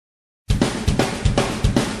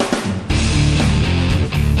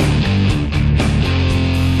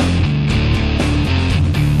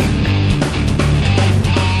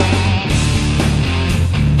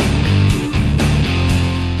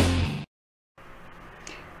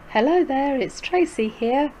Hello there, it's Tracy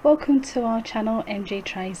here. Welcome to our channel MG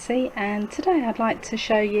Tracy, and today I'd like to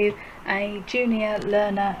show you a junior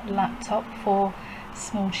learner laptop for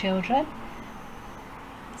small children.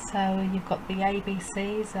 So you've got the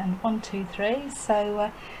ABCs and 1, 2, 3.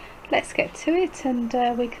 So let's get to it and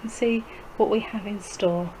we can see what we have in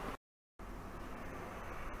store.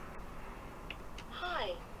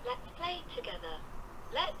 Hi, let's play together.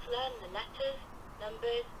 Let's learn the letters,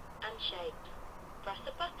 numbers and shapes. Press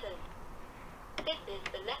a button. This is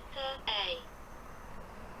the letter A.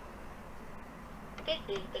 This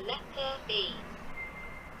is the letter B.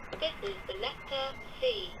 This is the letter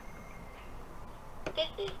C.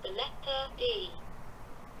 This is the letter D.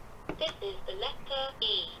 This is the letter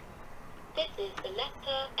E. This is the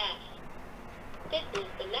letter F. This is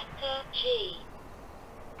the letter G.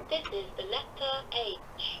 This is the letter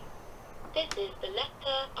H. This is the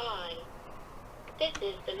letter I. This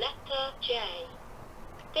is the letter J.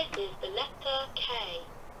 This is the letter K.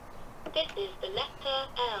 This is the letter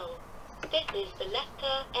L. This is the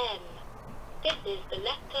letter M. This is the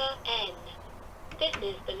letter N. This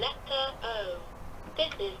is the letter O.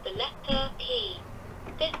 This is the letter P.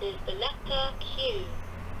 This is the letter Q.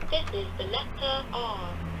 This is the letter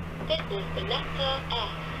R. This is the letter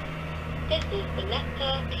S. This is the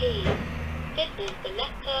letter T. This is the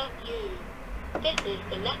letter U. This is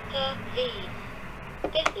the letter V.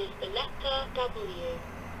 This is the letter W.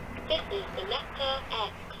 This is the letter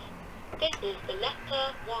X. This is the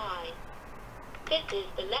letter Y. This is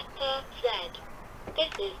the letter Z.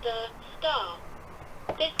 This is the star.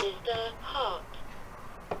 This is the heart.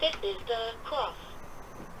 This is the cross.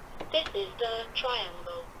 This is the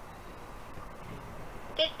triangle.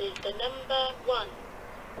 This is the number 1.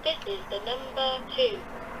 This is the number 2.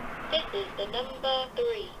 This is the number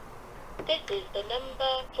 3. This is the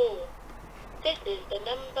number 4. This is the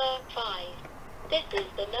number 5. This is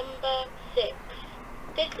the number 6.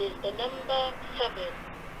 This is the number 7.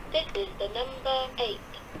 This is the number 8.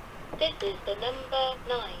 This is the number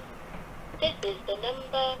 9. This is the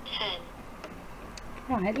number 10.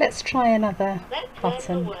 Right, let's try another Let's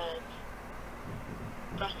button. learn the words.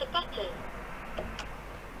 Press a button.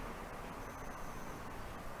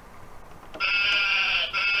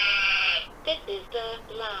 This is the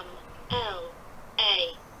lamb.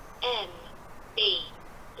 L-A-M-B.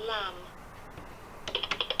 Lamb.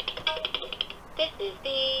 This is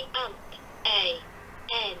the ant.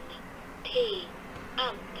 A-N-T.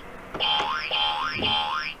 Ant.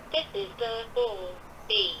 This is the ball.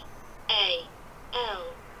 B-A-L-L.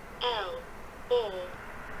 Ball.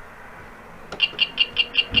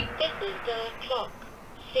 This is the clock.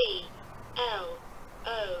 C-L-O-C-K.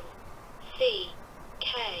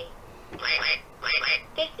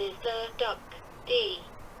 This is the duck. D-U-C-K.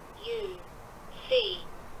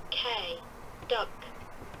 Duck.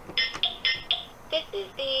 This is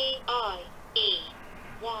the I.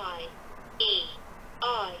 E-Y-E-I.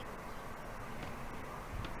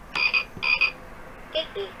 This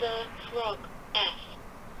is the frog.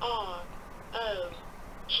 F-R-O-G.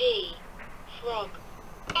 Frog.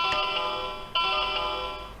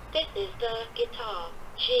 This is the guitar.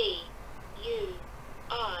 G-U-I-T-A-R.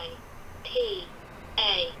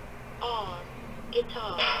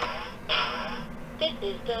 Guitar. This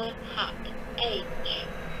is the hat.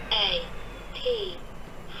 H-A-T.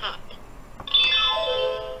 Hat.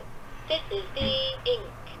 This is the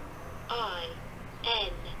ink.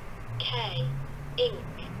 I-N-K.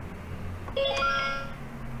 Ink.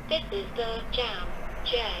 This is the jam.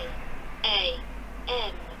 J-A-M.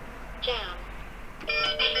 Jam.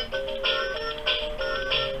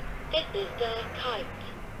 This is the kite.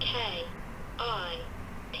 K-I-T-E.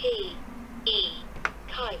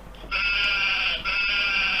 Kite.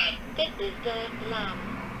 This is the lamb.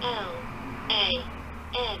 L-A-M-B.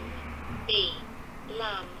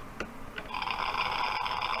 Lamb.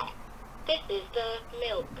 This is the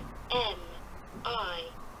milk. M-I-L-K.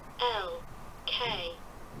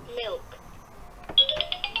 Milk.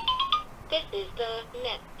 This is the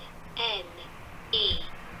net.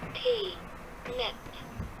 N-E-T. Net.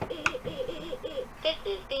 This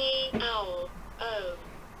is the owl.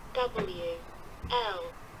 O-W-L.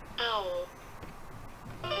 Owl.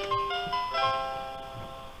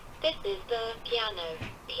 This is the piano.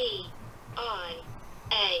 P-I-A-N-O.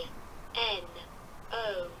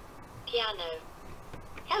 Piano.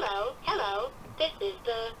 Hello, hello. This is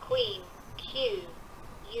the queen. Q-U-E-E-N.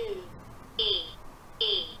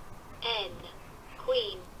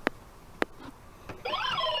 Queen.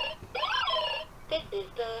 This is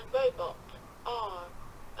the robot. R-O-B-O-T.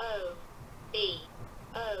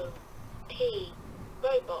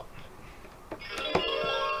 Robot.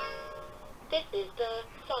 This is the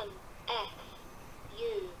sun.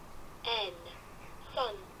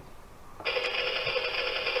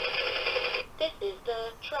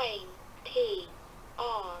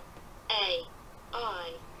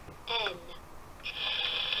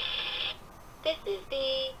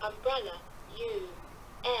 umbrella,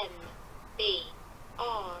 U-M-B-R-E-L-L-A,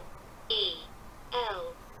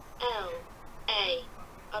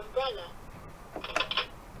 umbrella.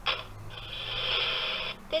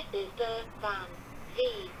 This is the van,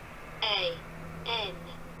 V-A-N.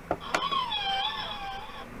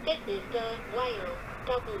 This is the whale,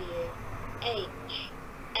 W-H-A-L-E,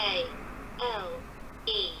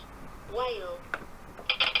 whale.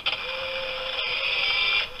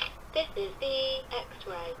 This is the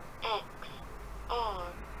X-ray, X-R-A-Y,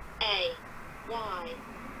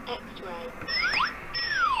 X-ray.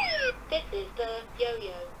 This is the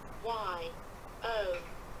yo-yo, Y-O-Y-O,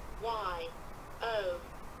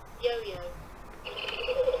 yo-yo.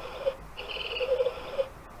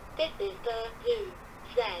 This is the zoo,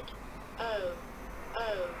 Z-O-O,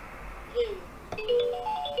 zoo.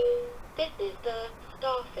 This is the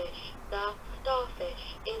starfish. The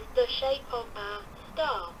starfish is the shape of a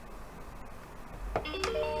star.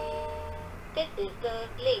 This is the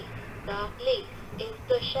leaf. The leaf is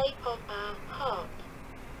the shape of a heart.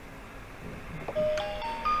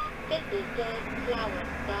 This is the flower.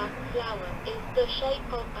 The flower is the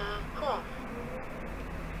shape of a cross.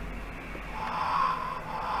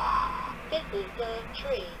 This is the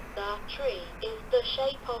tree. The tree is the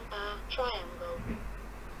shape of a triangle.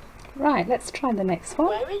 Right, let's try the next one.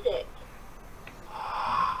 Where is it?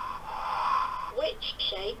 Which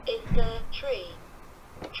shape is the tree?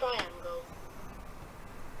 Triangle.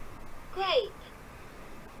 Great!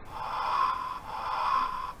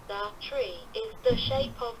 The tree is the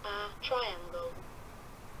shape of a triangle.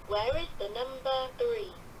 Where is the number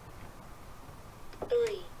 3?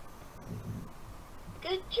 3.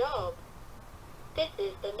 Good job! This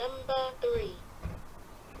is the number 3.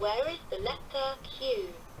 Where is the letter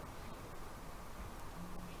Q?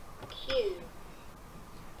 Q.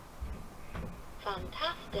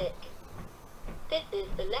 Fantastic! This is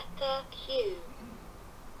the letter Q.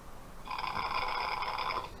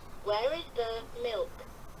 Where is the milk?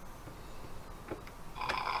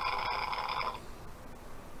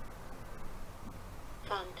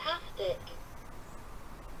 Fantastic!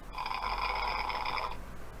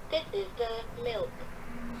 This is the milk.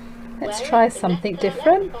 Let's Where try is the something letter?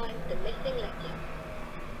 different. Let's find the missing letter.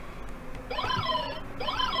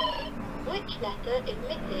 Which letter is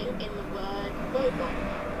missing in the word robot?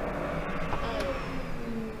 O.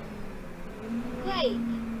 Great!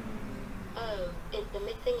 O is the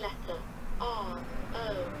missing letter. R-O-B-O-T,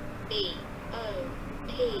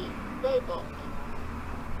 robot.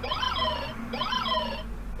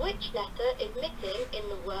 Which letter is missing in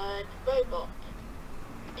the word robot?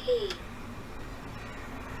 T.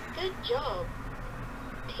 Good job!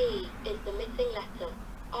 T is the missing letter.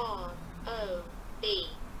 R-O-B-O-T,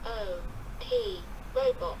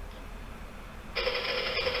 robot.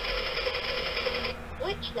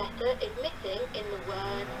 Which letter is missing in the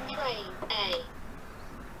word train? A.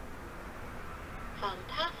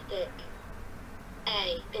 Fantastic!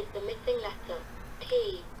 A is the missing letter.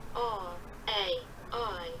 T-R-A-I-N,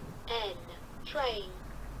 train.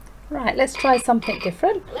 Right, let's try something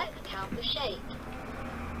different. Let's count the shapes.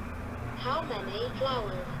 How many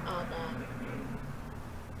flowers are there?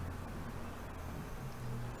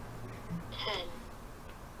 10.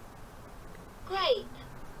 Great!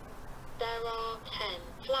 There are 10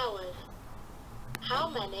 flowers. How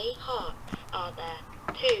many hearts are there?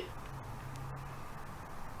 2.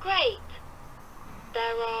 Great!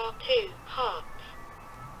 There are 2 hearts.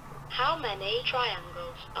 How many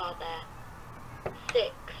triangles are there?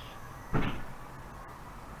 6.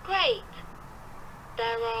 Great!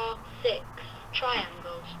 There are 6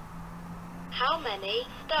 triangles. How many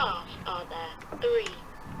stars are there? 3.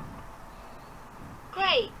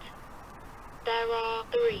 Great! There are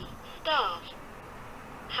 3 stars.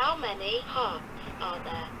 How many hearts are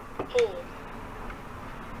there? 4.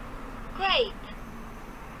 Great!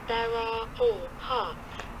 There are 4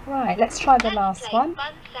 hearts. Right, let's try the Let's last play one.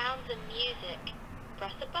 fun sounds and music.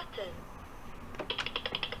 Press a button.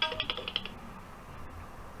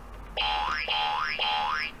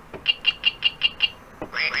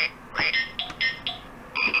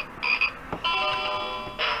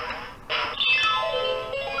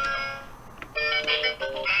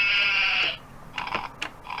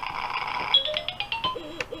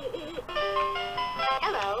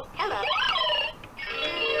 Hello, hello.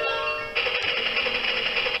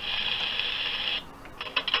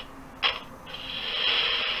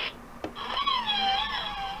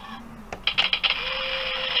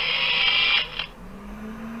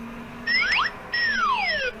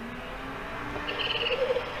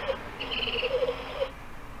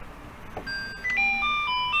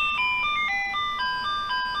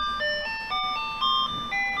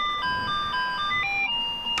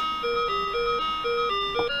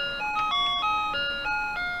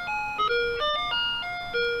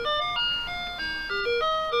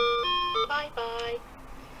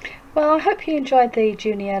 Well, I hope you enjoyed the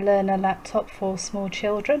Junior Learner laptop for small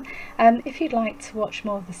children. If you'd like to watch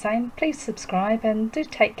more of the same, please subscribe and do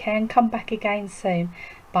take care and come back again soon.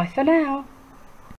 Bye for now.